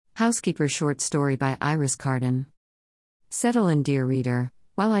Housekeeper short story by Iris Carden. Settle in, dear reader,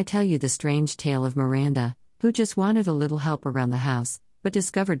 while I tell you the strange tale of Miranda, who just wanted a little help around the house, but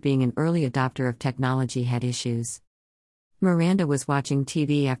discovered being an early adopter of technology had issues. Miranda was watching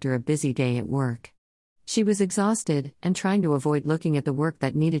TV after a busy day at work. She was exhausted and trying to avoid looking at the work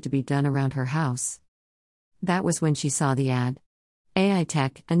that needed to be done around her house. That was when she saw the ad. AI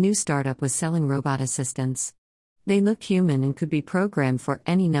Tech, a new startup, was selling robot assistants. They looked human and could be programmed for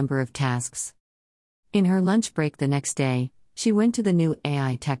any number of tasks. In her lunch break the next day, she went to the new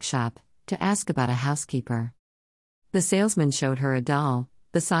AI Tech shop to ask about a housekeeper. The salesman showed her a doll,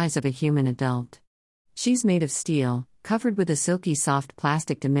 the size of a human adult. She's made of steel, covered with a silky soft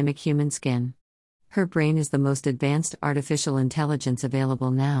plastic to mimic human skin. Her brain is the most advanced artificial intelligence available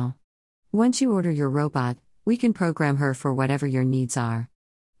now. Once you order your robot, we can program her for whatever your needs are.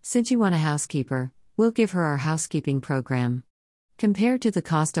 Since you want a housekeeper, we'll give her our housekeeping program. Compared to the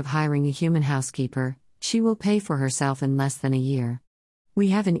cost of hiring a human housekeeper, she will pay for herself in less than a year. We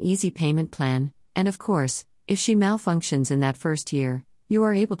have an easy payment plan, and of course, if she malfunctions in that first year, you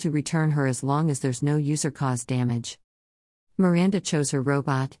are able to return her as long as there's no user-caused damage. Miranda chose her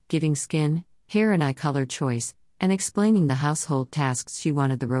robot, giving skin, hair and eye color choice, and explaining the household tasks she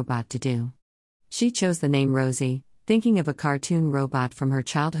wanted the robot to do. She chose the name Rosie, thinking of a cartoon robot from her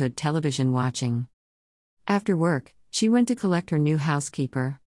childhood television watching. After work, she went to collect her new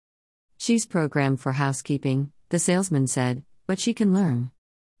housekeeper. She's programmed for housekeeping, the salesman said, but she can learn.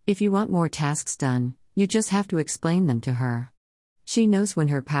 If you want more tasks done, you just have to explain them to her. She knows when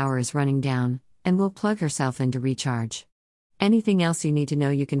her power is running down, and will plug herself in to recharge. Anything else you need to know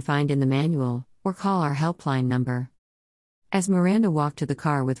you can find in the manual, or call our helpline number. As Miranda walked to the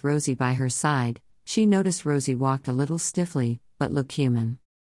car with Rosie by her side, she noticed Rosie walked a little stiffly, but looked human.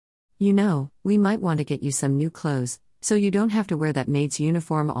 You know, we might want to get you some new clothes, so you don't have to wear that maid's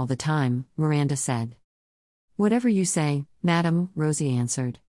uniform all the time, Miranda said. Whatever you say, madam, Rosie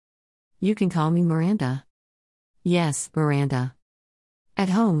answered. You can call me Miranda. Yes, Miranda. At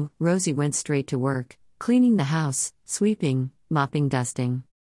home, Rosie went straight to work, cleaning the house, sweeping, mopping, dusting.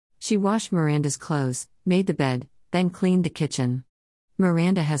 She washed Miranda's clothes, made the bed, then cleaned the kitchen.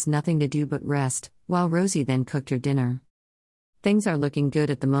 Miranda has nothing to do but rest, while Rosie then cooked her dinner. Things are looking good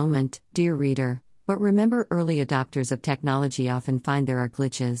at the moment, dear reader, but remember, early adopters of technology often find there are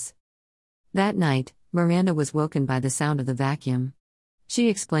glitches. That night, Miranda was woken by the sound of the vacuum. She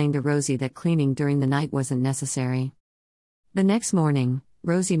explained to Rosie that cleaning during the night wasn't necessary. The next morning,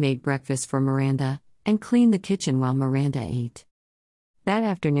 Rosie made breakfast for Miranda, and cleaned the kitchen while Miranda ate. That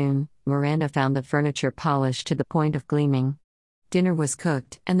afternoon, Miranda found the furniture polished to the point of gleaming. Dinner was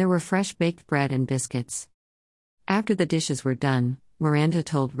cooked, and there were fresh baked bread and biscuits. After the dishes were done, Miranda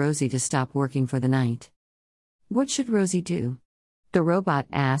told Rosie to stop working for the night. What should Rosie do? The robot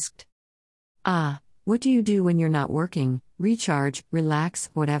asked. What do you do when you're not working? Recharge, relax,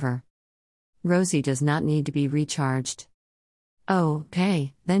 whatever. Rosie does not need to be recharged. Oh,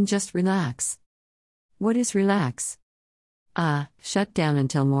 okay, then just relax. What is relax? Shut down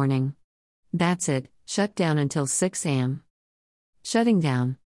until morning. That's it, shut down until 6 a.m. Shutting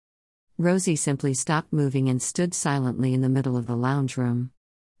down. Rosie simply stopped moving and stood silently in the middle of the lounge room.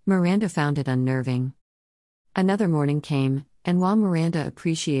 Miranda found it unnerving. Another morning came, and while Miranda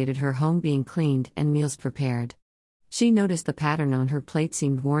appreciated her home being cleaned and meals prepared, she noticed the pattern on her plate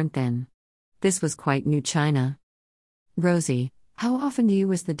seemed worn thin. This was quite new china. Rosie, how often do you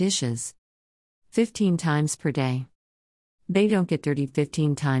wash the dishes? 15 times per day. They don't get dirty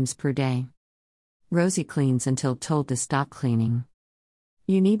 15 times per day. Rosie cleans until told to stop cleaning.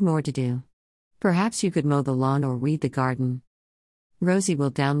 You need more to do. Perhaps you could mow the lawn or weed the garden. Rosie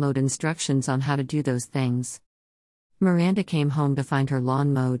will download instructions on how to do those things. Miranda came home to find her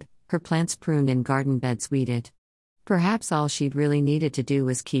lawn mowed, her plants pruned and garden beds weeded. Perhaps all she'd really needed to do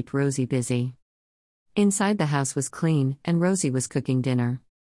was keep Rosie busy. Inside the house was clean, and Rosie was cooking dinner.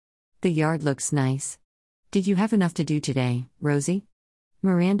 The yard looks nice. Did you have enough to do today, Rosie?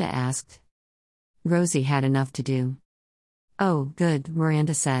 Miranda asked. Rosie had enough to do. Oh, good,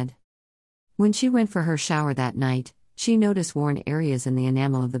 Miranda said. When she went for her shower that night, she noticed worn areas in the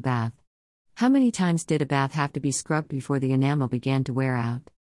enamel of the bath. How many times did a bath have to be scrubbed before the enamel began to wear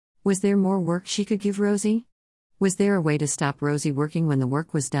out? Was there more work she could give Rosie? Was there a way to stop Rosie working when the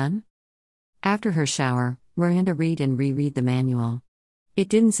work was done? After her shower, Miranda read and reread the manual. It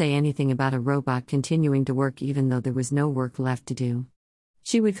didn't say anything about a robot continuing to work even though there was no work left to do.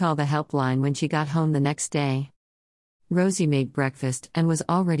 She would call the helpline when she got home the next day. Rosie made breakfast and was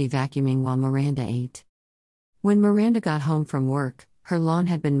already vacuuming while Miranda ate. When Miranda got home from work, her lawn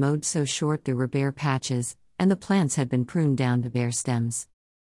had been mowed so short there were bare patches, and the plants had been pruned down to bare stems.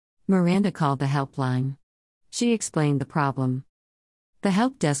 Miranda called the helpline. She explained the problem. The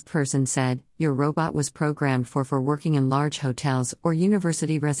help desk person said, "Your robot was programmed for working in large hotels or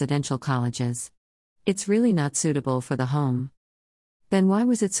university residential colleges. It's really not suitable for the home." Then why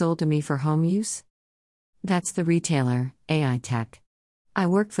was it sold to me for home use? That's the retailer, AI Tech. I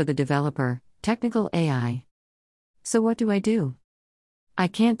work for the developer, Technical AI. So what do I do? I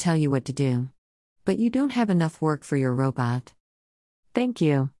can't tell you what to do. But you don't have enough work for your robot. Thank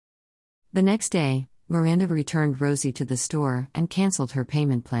you. The next day, Miranda returned Rosie to the store and canceled her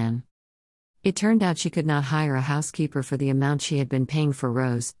payment plan. It turned out she could not hire a housekeeper for the amount she had been paying for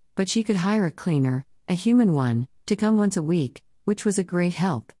Rose, but she could hire a cleaner, a human one, to come once a week, which was a great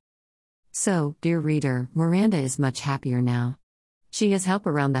help. So, dear reader, Miranda is much happier now. She has help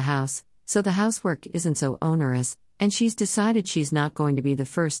around the house, so the housework isn't so onerous, and she's decided she's not going to be the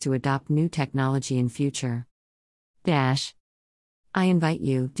first to adopt new technology in future. I invite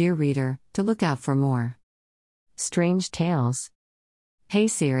you, dear reader, to look out for more strange tales. Hey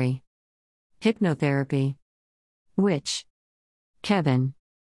Siri. Hypnotherapy. Witch. Kevin.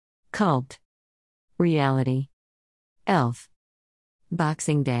 Cult. Reality. Elf.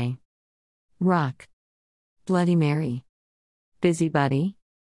 Boxing Day. Rock. Bloody Mary. Busybody.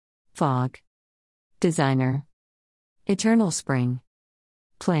 Fog. Designer. Eternal Spring.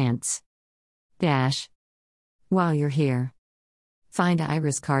 Plants. While you're here, find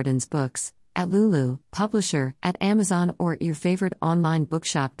Iris Carden's books at Lulu, Publisher, at Amazon, or your favorite online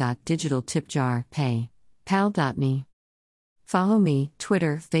bookshop. Digital tip jar, pay, pal.me. Follow me,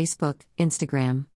 Twitter, Facebook, Instagram.